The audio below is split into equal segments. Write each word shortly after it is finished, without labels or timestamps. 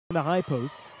The high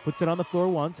post, puts it on the floor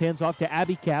once, hands off to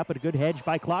Abby Cap, but a good hedge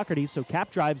by Clockerty, so Cap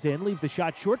drives in, leaves the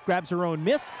shot short, grabs her own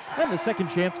miss, and the second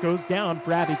chance goes down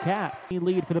for Abby Cap.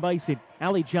 Lead for the Bison.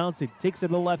 Allie Johnson takes it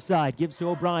to the left side, gives to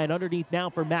O'Brien, underneath now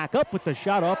for Mack, up with the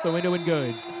shot off the window and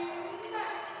good.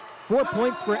 4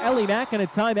 points for Ellie Mack and a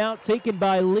timeout taken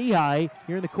by Lehigh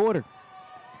here in the quarter.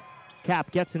 Cap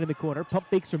gets it in the corner, pump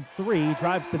fakes from three,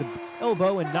 drives to the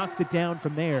elbow and knocks it down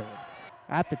from there.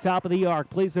 At the top of the arc,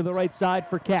 plays to the right side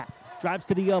for Cap. Drives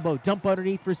to the elbow, dump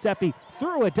underneath for Seppi.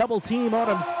 Through a double team on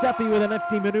him, Seppi with a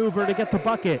nifty maneuver to get the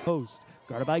bucket. Post,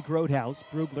 guarded by Groothouse.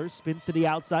 Brugler spins to the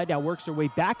outside, now works her way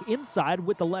back inside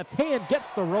with the left hand, gets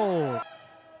the roll.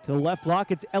 To the left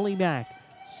block, it's Ellie Mack.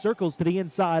 Circles to the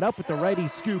inside, up with the righty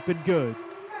scoop and good.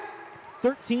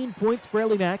 13 points for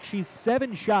Ellie Mack. She's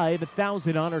 7 shy of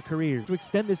 1,000 on her career. To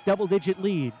extend this double-digit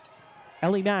lead,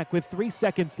 Ellie Mack with 3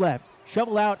 seconds left.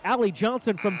 Shovel out, Allie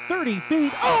Johnson from 30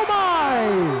 feet. Oh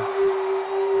my!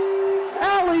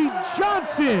 Allie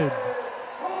Johnson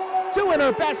doing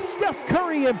her best Steph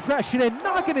Curry impression and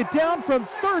knocking it down from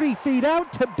 30 feet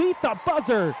out to beat the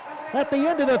buzzer at the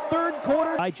end of the third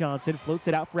quarter. Johnson floats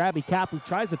it out for Abby Cap, who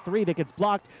tries a three that gets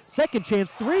blocked. Second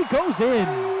chance three goes in.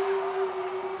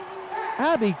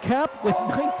 Abby Cap with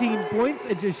 19 points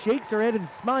and just shakes her head and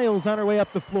smiles on her way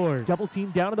up the floor. Double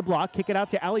team down to the block, kick it out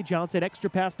to Allie Johnson, extra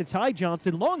pass to Ty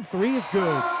Johnson, long three is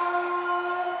good.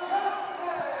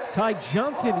 Ty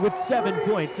Johnson with 7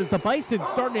 points as the Bison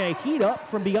starting to heat up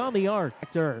from beyond the arc.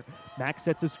 Mack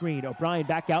sets a screen, O'Brien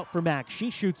back out for Mack.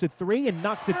 She shoots a three and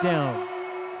knocks it down.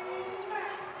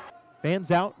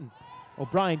 Fans out, and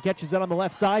O'Brien catches it on the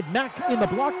left side. Mack in the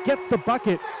block, gets the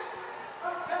bucket.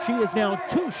 She is now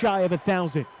 2 shy of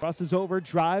 1,000. Crosses over,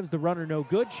 drives, the runner no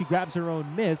good. She grabs her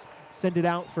own miss, send it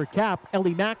out for Cap.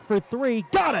 Ellie Mack for three,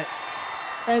 got it!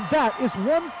 And that is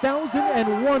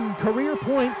 1,001 career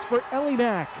points for Ellie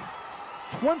Mack.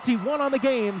 21 on the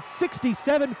game,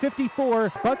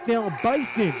 67-54. Bucknell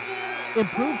Bison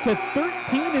improved to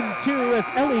 13-2 as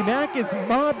Ellie Mack is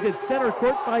mobbed at center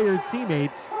court by her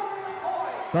teammates.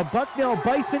 The Bucknell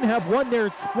Bison have won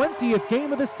their 20th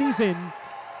game of the season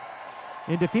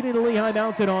in defeating the Lehigh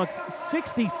Mountain Hawks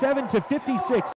 67-56.